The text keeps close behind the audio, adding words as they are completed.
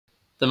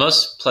The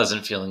most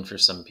pleasant feeling for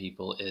some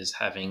people is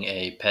having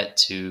a pet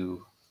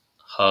to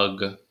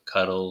hug,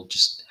 cuddle,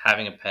 just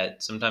having a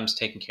pet. Sometimes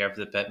taking care of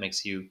the pet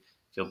makes you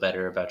feel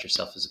better about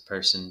yourself as a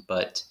person,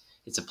 but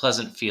it's a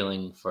pleasant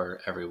feeling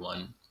for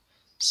everyone.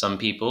 Some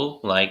people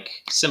like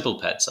simple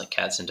pets like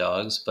cats and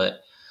dogs,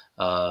 but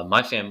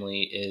my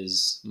family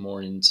is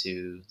more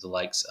into the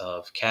likes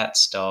of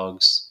cats,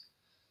 dogs,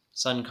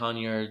 sun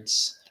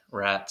conures,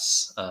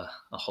 rats, a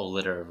whole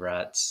litter of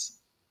rats,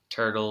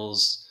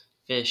 turtles,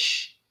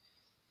 fish,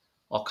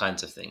 all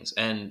kinds of things.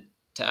 And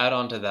to add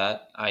on to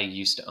that, I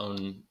used to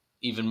own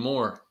even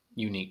more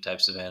unique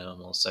types of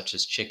animals, such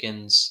as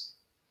chickens,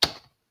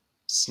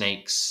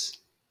 snakes,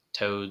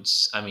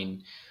 toads. I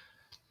mean,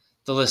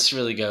 the list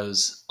really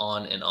goes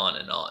on and on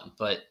and on.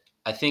 But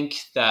I think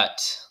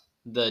that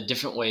the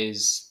different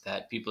ways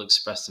that people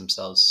express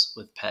themselves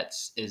with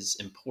pets is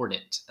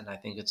important. And I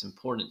think it's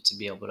important to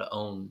be able to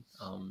own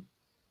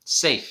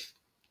safe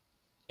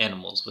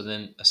animals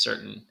within a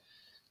certain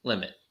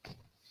limit.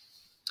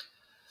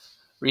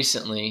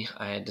 Recently,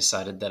 I had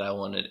decided that I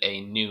wanted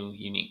a new,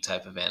 unique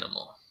type of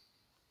animal,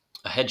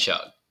 a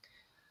hedgehog.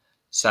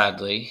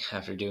 Sadly,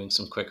 after doing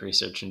some quick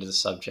research into the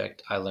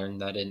subject, I learned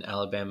that in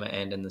Alabama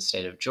and in the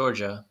state of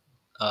Georgia,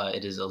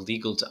 it is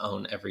illegal to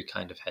own every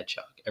kind of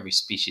hedgehog, every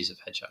species of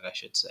hedgehog, I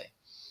should say.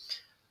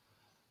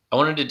 I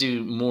wanted to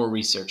do more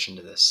research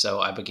into this,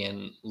 so I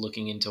began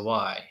looking into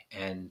why.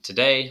 And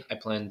today, I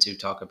plan to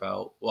talk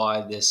about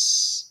why why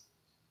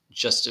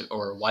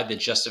the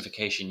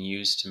justification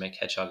used to make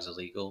hedgehogs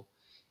illegal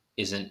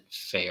isn't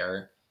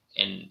fair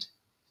and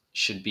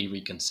should be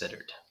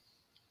reconsidered.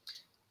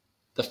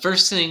 The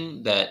first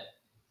thing that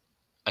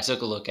I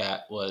took a look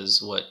at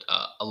was what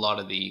a lot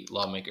of the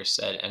lawmakers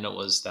said, and it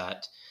was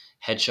that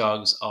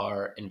hedgehogs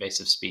are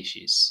invasive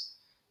species.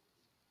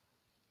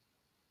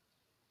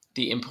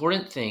 The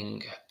important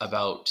thing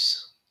about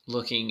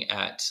looking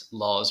at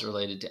laws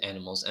related to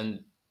animals,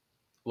 and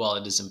while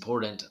it is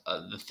important,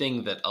 the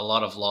thing that a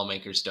lot of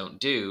lawmakers don't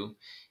do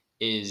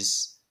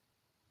is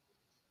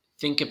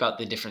think about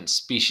the different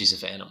species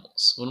of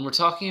animals. When we're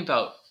talking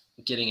about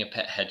getting a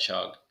pet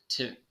hedgehog,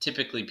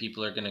 typically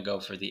people are going to go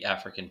for the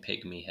African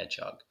pygmy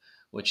hedgehog,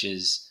 which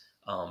is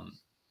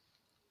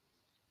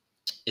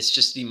it's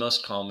just the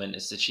most common.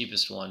 It's the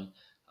cheapest one.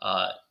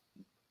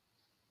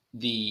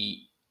 The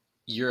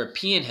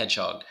European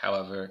hedgehog,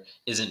 however,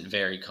 isn't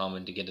very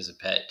common to get as a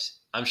pet.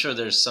 I'm sure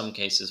there's some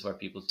cases where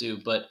people do,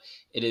 but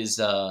it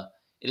is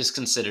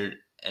considered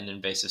an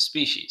invasive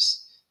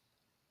species.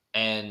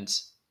 And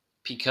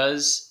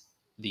because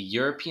the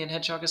European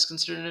hedgehog is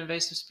considered an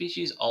invasive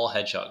species, all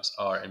hedgehogs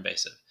are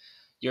invasive.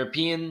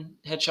 European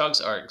hedgehogs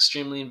are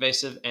extremely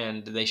invasive,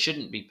 and they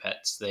shouldn't be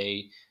pets.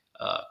 They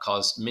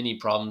cause many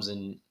problems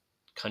in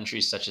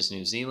countries such as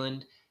New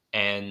Zealand,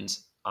 and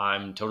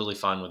I'm totally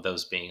fine with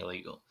those being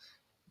illegal.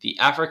 The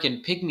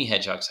African pygmy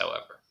hedgehogs,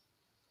 however,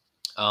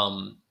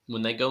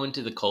 when they go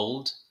into the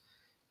cold,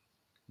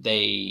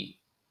 they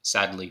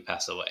sadly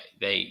pass away.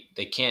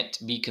 They can't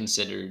be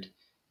considered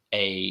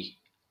a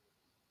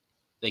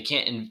they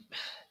can't in,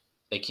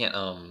 they can't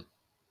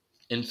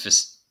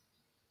infest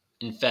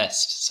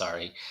infest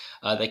sorry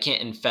they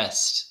can't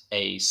infest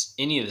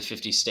any of the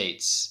 50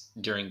 states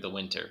during the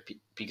winter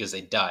because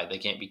they die. They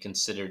can't be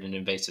considered an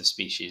invasive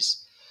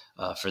species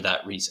for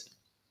that reason.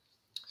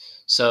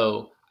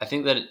 So I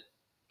think that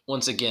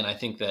once again, I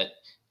think that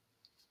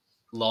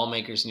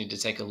lawmakers need to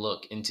take a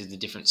look into the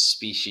different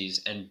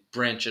species and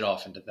branch it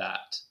off into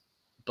that.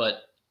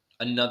 But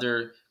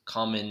another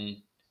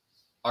common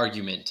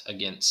argument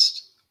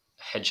against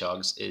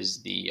hedgehogs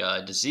is the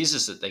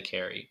diseases that they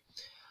carry.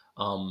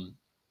 Um,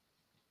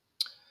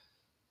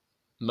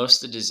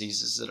 Most of the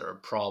diseases that are a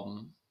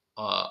problem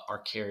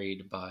are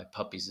carried by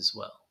puppies as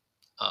well.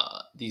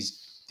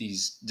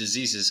 These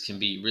diseases can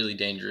be really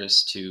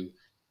dangerous to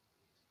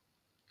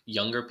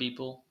younger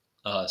people,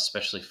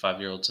 especially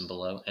 5-year-olds and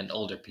below, and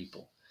older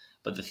people.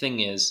 But the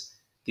thing is,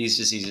 these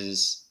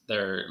diseases,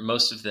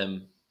 most of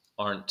them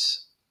aren't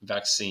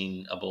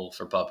vaccineable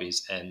for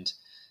puppies, and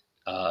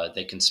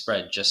they can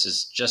spread just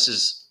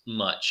as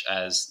much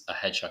as a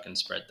hedgehog can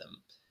spread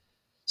them.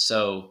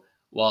 So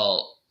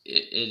while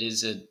it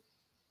is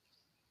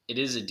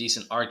a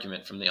decent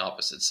argument from the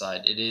opposite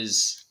side, it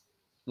is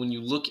when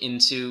you look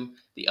into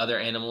the other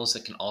animals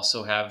that can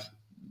also have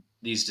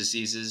these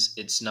diseases,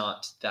 it's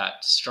not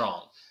that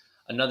strong.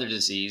 Another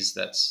disease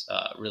that's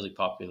really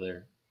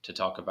popular to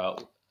talk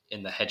about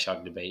in the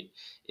hedgehog debate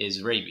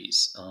is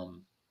rabies.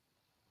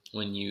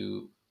 When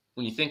you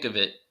think of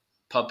it,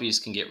 puppies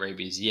can get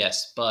rabies,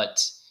 yes,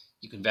 but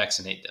you can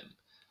vaccinate them.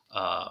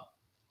 Uh,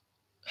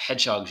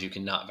 Hedgehogs you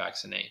cannot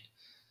vaccinate.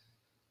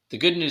 The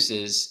good news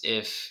is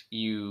if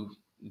you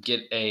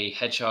get a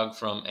hedgehog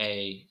from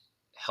a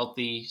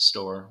healthy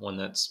store, one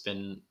that's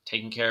been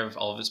taking care of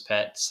all of its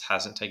pets,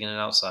 hasn't taken it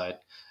outside,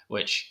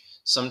 which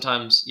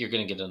sometimes you're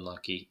going to get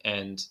unlucky.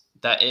 And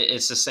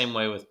it's the same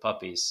way with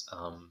puppies.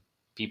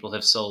 People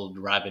have sold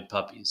rabid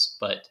puppies,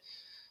 but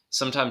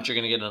sometimes you're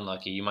going to get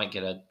unlucky. You might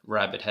get a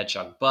rabid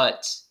hedgehog,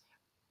 but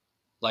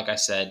like I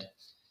said,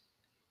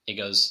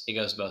 it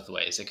goes both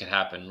ways. It could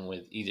happen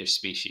with either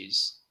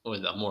species,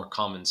 with a more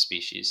common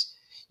species.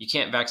 You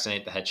can't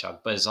vaccinate the hedgehog,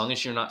 but as long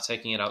as you're not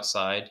taking it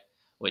outside,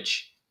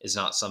 which is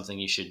not something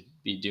you should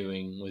be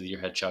doing with your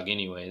hedgehog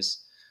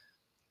anyways,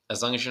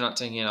 as long as you're not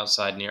taking it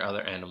outside near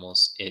other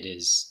animals, it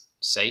is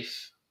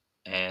safe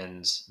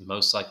and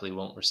most likely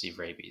won't receive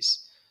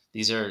rabies.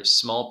 These are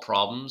small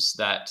problems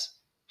that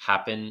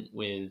happen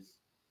with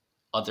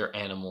other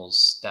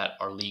animals that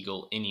are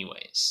legal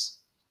anyways.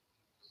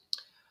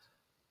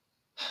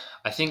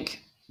 I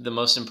think the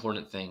most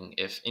important thing,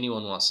 if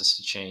anyone wants us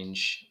to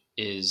change,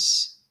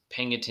 is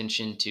paying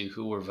attention to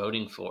who we're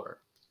voting for.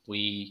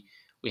 We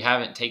we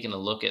haven't taken a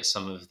look at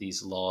some of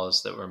these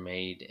laws that were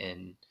made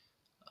in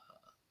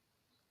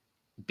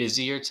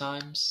busier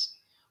times.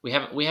 We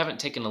haven't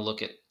taken a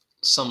look at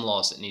some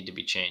laws that need to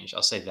be changed.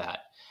 I'll say that.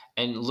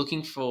 And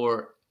looking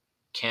for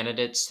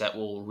candidates that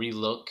will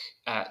relook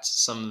at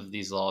some of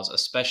these laws,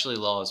 especially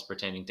laws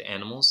pertaining to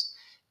animals,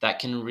 that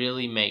can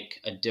really make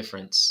a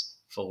difference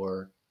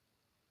for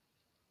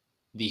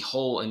the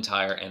whole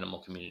entire animal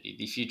community,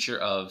 the future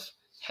of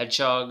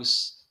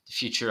hedgehogs, the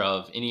future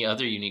of any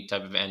other unique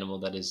type of animal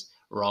that is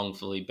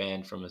wrongfully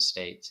banned from a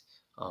state.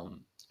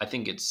 I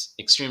think it's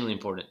extremely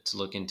important to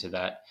look into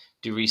that,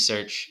 do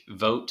research,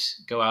 vote,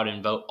 go out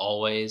and vote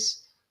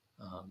always,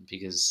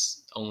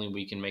 because only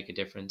we can make a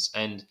difference.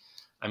 And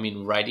I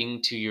mean,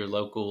 writing to your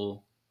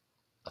local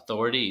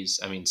authorities,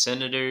 I mean,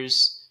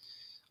 senators,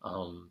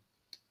 um,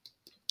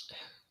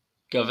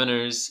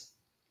 governors,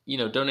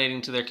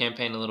 donating to their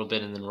campaign a little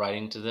bit and then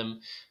writing to them,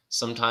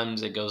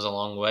 sometimes it goes a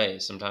long way.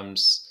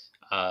 Sometimes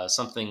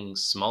something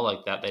small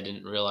like that they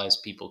didn't realize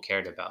people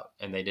cared about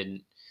and they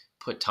didn't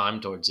put time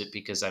towards it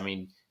because, I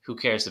mean, who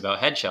cares about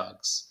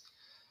hedgehogs?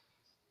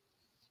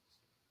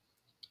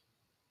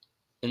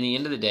 In the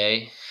end of the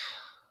day,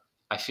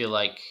 I feel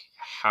like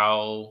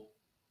how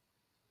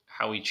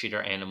how we treat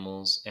our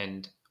animals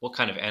and what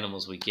kind of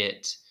animals we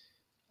get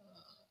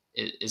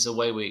is a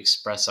way we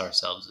express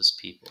ourselves as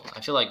people.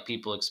 I feel like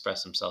people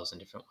express themselves in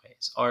different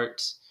ways.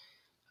 Art,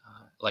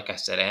 like I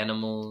said,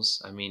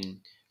 animals. I mean,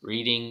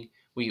 reading.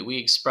 We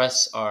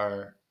express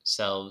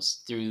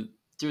ourselves through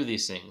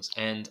these things,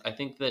 and I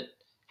think that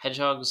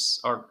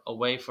hedgehogs are a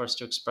way for us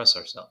to express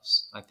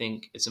ourselves. I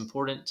think it's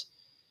important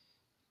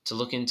to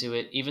look into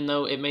it, even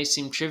though it may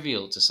seem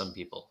trivial to some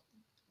people,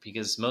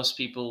 because most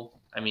people,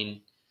 I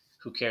mean,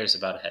 who cares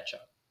about a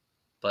hedgehog?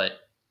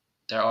 But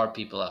there are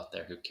people out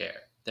there who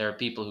care. There are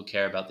people who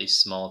care about these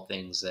small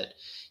things that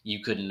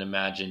you couldn't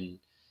imagine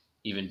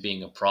even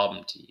being a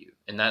problem to you.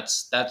 And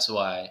that's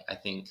why I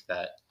think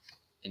that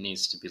it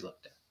needs to be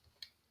looked at.